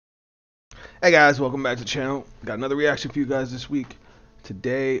Hey guys, welcome back to the channel. Got another reaction for you guys this week.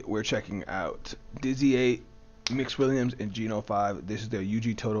 Today we're checking out Dizzyeight, Mix Williams, and Geno 5. This is their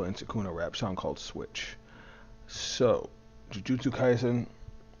Yuji, Todo, and Sukuna rap song called Switch. So, Jujutsu Kaisen,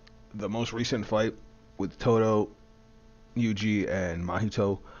 the most recent fight with Todo, Yuji, and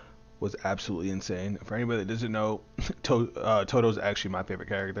Mahito was absolutely insane. For anybody that doesn't know, Todo's actually my favorite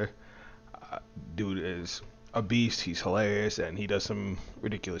character. Dude is a beast, he's hilarious, and he does some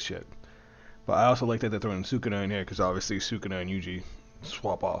ridiculous shit. But I also like that they're throwing Sukuna in here because obviously Sukuna and Yuji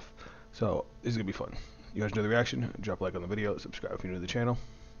swap off. So this is going to be fun. You guys enjoy the reaction? Drop a like on the video, subscribe if you're new to the channel.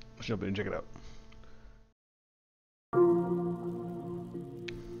 Let's jump in and check it out.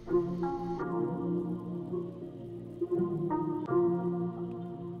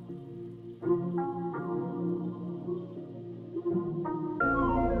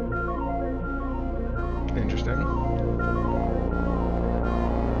 Interesting.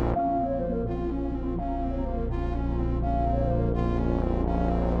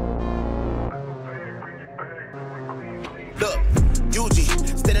 Look,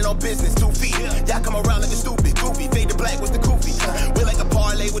 Yuji, standing on business, 2 feet. Y'all come around like a stupid, goofy. Fade to black with the goofy. We're like a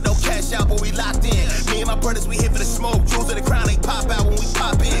parlay with no cash out, but we locked in. Me and my brothers, we hit for the smoke. Jewels of the crown, they pop out when we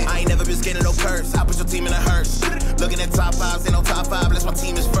pop in. I ain't never been scared of no curves. I put your team in a hearse. Looking at top fives, ain't no top five, unless my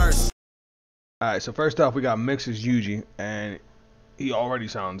team is first. Alright, so first off, we got Mix's Yuji, and he already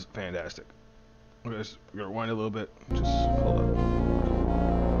sounds fantastic. We're gonna rewind a little bit. Just hold up.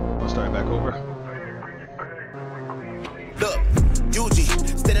 I'll start it back over. Look,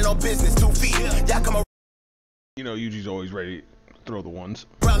 Yuji, standing on business, 2 feet. Y'all come around. You know, Yuji's always ready to throw the ones.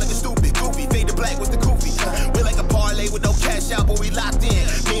 Like a stupid, goofy. Fade to black with the goofy. We're like a parlay with no cash out, but we locked in.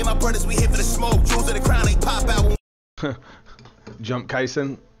 Me and my brothers, we hit for the smoke. Jewels of the crown, they pop out when Jump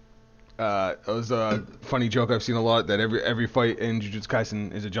Kaisen. It was a funny joke I've seen a lot, that every fight in Jujutsu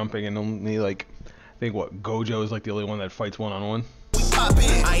Kaisen is a jumping, and only like, I think what, Gojo is like the only one that fights one-on-one.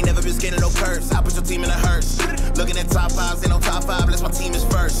 I ain't never been scared of no curves. I put your team in a hearse. Looking at top fives, ain't no top five unless my team is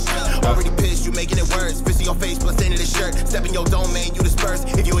first. Already pissed, you making it worse. Fist in your face, plus end of the shirt. Step in your domain, you disperse.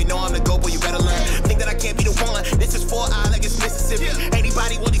 If you ain't know I'm the GOAT, boy, you better learn. Think that I can't be the one. This is 4-eye like it's Mississippi.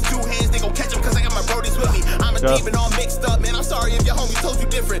 Anybody with these 2 hands, they gon' catch them cause I got my brodies with me. I'm a demon all mixed up, man. I'm sorry if your homie told you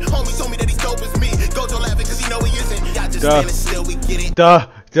different. Homie told me that he's dope as me. Gojo laughing cause he know he isn't. Y'all just standing still, we get it. That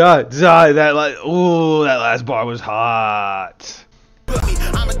last bar was hot.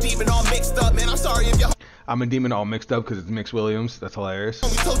 I'm a demon all mixed up, man. I'm sorry if your I'm a demon all mixed up because it's Mix Williams. That's hilarious.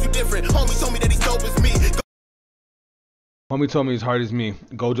 homie told you different. Homie told me that he's dope as me. Homie told me he's hard as me.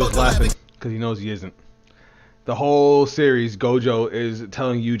 Gojo's laughing because he knows he isn't. The whole series, Gojo is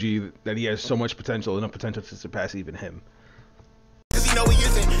telling Yuji that he has so much potential, enough potential to surpass even him. Cause you know he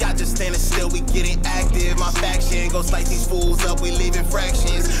isn't. Y'all just standing still, we getting active. My faction go slice these fools up, we leaving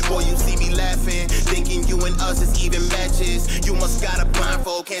fractions. Boy, you see me laughing, thinking you and us is even matches. You must got a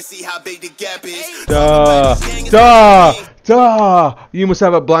blindfold, can't see how big the gap is. You must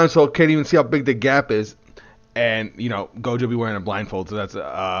have a blindfold, can't even see how big the gap is. And, you know, Gojo be wearing a blindfold, so that's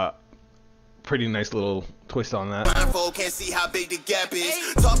a pretty nice little twist on that. Blindfold, can't see how big the gap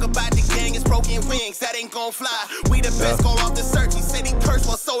is. Talk about the gang is broken wings, that ain't gon' fly. We the best, call off the search. He said he cursed,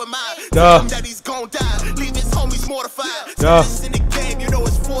 well so am I. Tell him that he's gon' die, leave his homies mortified. This in the game, you know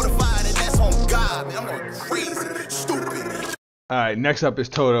it's fortified, and that's on God, man. I'm going crazy, stupid. Alright, next up is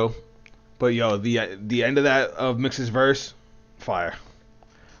Todo. But yo, the end of that of Mix's verse, fire.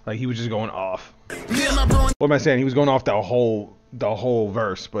 Like, he was just going off. What am I saying? He was going off the whole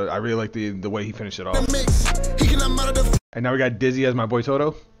verse, but I really like the way he finished it off. And now we got Dizzy as my boy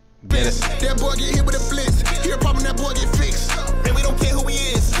Todo. Get it. That boy get hit with a blitz. Here a problem, that boy get fixed. And we don't care who he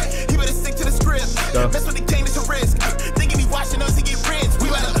is. He better stick to the script. Mess with the game, it's a risk. Thinking he watching us, he get rinsed. We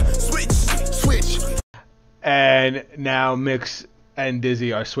better switch. And now Mix and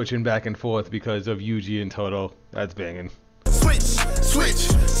Dizzy are switching back and forth because of Yuji and Todo. That's banging. Switch.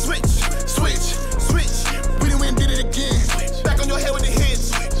 We done went and did it again. Back on your head with the hits.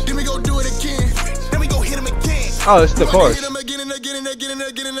 Then we go do it again. Then we go hit him again. Oh, this is the chorus. Hit him again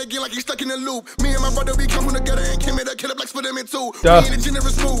like he's stuck in a loop. Me and my brother, we come from together and came here to kill a blacks for them in 2. Me in a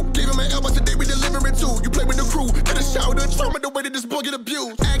generous mood. Gave him an elbow today, we delivering too. You play with the crew. Get a shout out, trauma the way that this boy get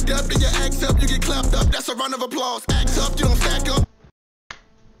abused. Act up, then you act up, you get clapped up. That's a round of applause. Act up, you don't stack up.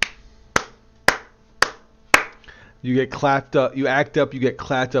 You get clapped up, you act up, you get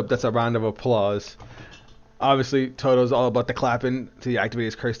clapped up, that's a round of applause. Obviously, Todo's all about the clapping to activate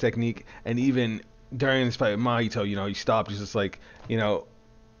his curse technique, and even during this fight with Mahito, you know, he stopped, he's just like, you know,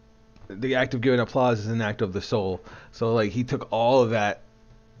 the act of giving applause is an act of the soul. So, like, he took all of that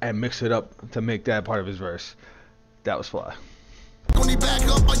and mixed it up to make that part of his verse. That was fly. Only back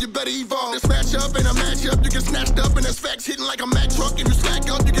up or you better evolve. This match up and a match up, you get snatched up and there's facts hitting like a Mack truck. If you slack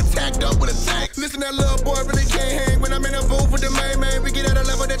up, you get tagged up with a tag. Listen, that little boy really can't hang. When I'm in a booth with the main man, we get at a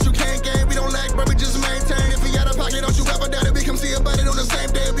level that you can't gain. We don't lack, but we just maintain. If we out of pocket, don't you ever doubt it. We come see about it on the same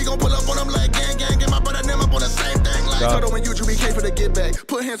day. We gon' pull up on them like gang gang. Get my brother and them up on the same thing. Like Todo and Yuji, we came for the get back.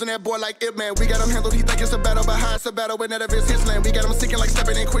 Put hands on that boy like Ip Man. We got him handled, he think it's a battle, but how it's a battle when none of it's his land. We got him sinking like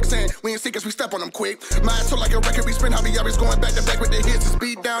stepping in quicksand. We ain't seekers, we step on them quick. Mine so like a record, we spin how we always going back to back with the hits. It's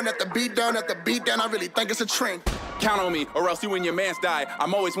beat down at the beat down at the beat down. I really think it's a trend. Count on me, or else you and your mans die.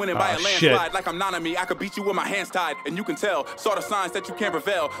 I'm always winning by a landslide. Like I'm Nanami, I could beat you with my hands tied, and you can tell. Saw the signs that you can't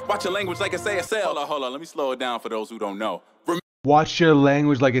prevail. Watch your language like it's ASL. Hold on, let me slow it down for those who don't know. Watch your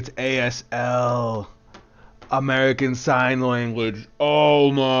language like it's ASL. American Sign Language.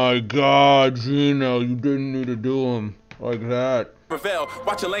 Oh my God, Geno, you didn't need to do them like that. Prevail.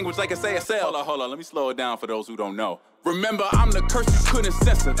 Watch your language like it's ASL. Hold on, let me slow it down for those who don't know. Remember, I'm the curse you couldn't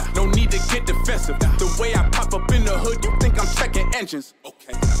censor. No need to get defensive. The way I pop up in the hood, you think I'm checking engines.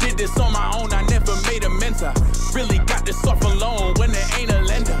 Okay. Did this on my own, I never made a mentor. Really got this off alone when there ain't a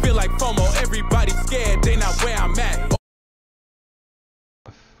lender. Feel like FOMO, everybody scared, they not where I'm at.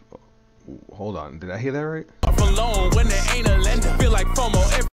 Hold on, did I hear that right? Off alone when there ain't a lender. Feel like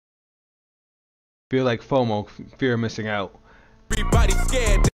FOMO, Feel like FOMO, fear of missing out. everybody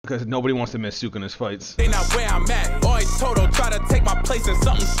scared. Because nobody wants to miss Sukuna's fights. They not where I'm at. Boy, Todo try to take my place and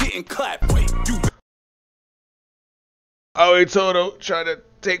something's getting clapped. Wait, you. Oh, hey, Todo, trying to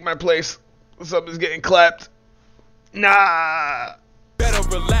take my place. Something's getting clapped. Nah. Better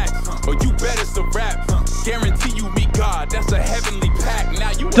relax, or you better rap. Guarantee you meet God. That's a heavenly pact. Now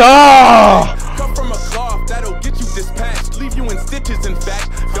you come from a cloth that'll get you dispatched, leave you in stitches. In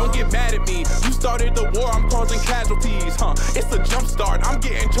fact, don't get mad at me. You started the war, I'm causing casualties. It's a jump start. I'm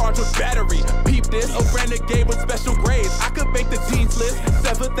getting charged with battery. Peep this, a renegade with special grades. I could make the teens list.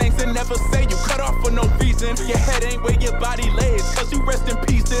 Seven things and never say you cut off for no reason. Your head ain't where your body lays, cause you rest in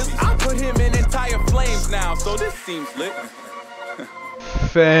pieces. I put him in entire flames now, so this seems lit.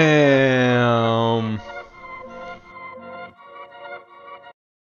 Fam.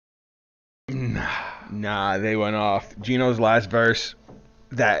 Nah, they went off. Geno's last verse,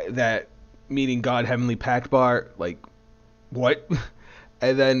 that meeting God heavenly pact bar, like, what?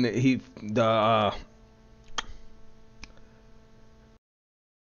 And then the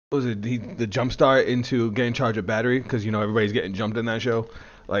jump start into getting charged of battery, because you know everybody's getting jumped in that show.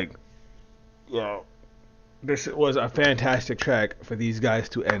 Like, yo, this was a fantastic track for these guys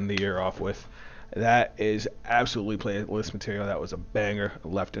to end the year off with. That is absolutely playlist material. That was a banger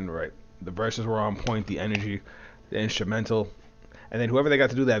left and right. The verses were on point, the energy, the instrumental, and then whoever they got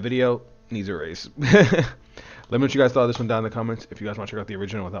to do that video needs a raise. Let me know what you guys thought of this one down in the comments. If you guys want to check out the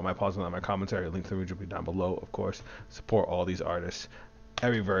original without my pause, without my commentary, link to the original will be down below, of course. Support all these artists.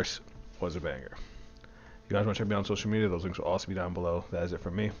 Every verse was a banger. If you guys want to check me out on social media, those links will also be down below. That is it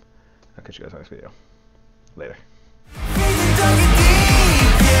from me. I'll catch you guys in the next video. Later.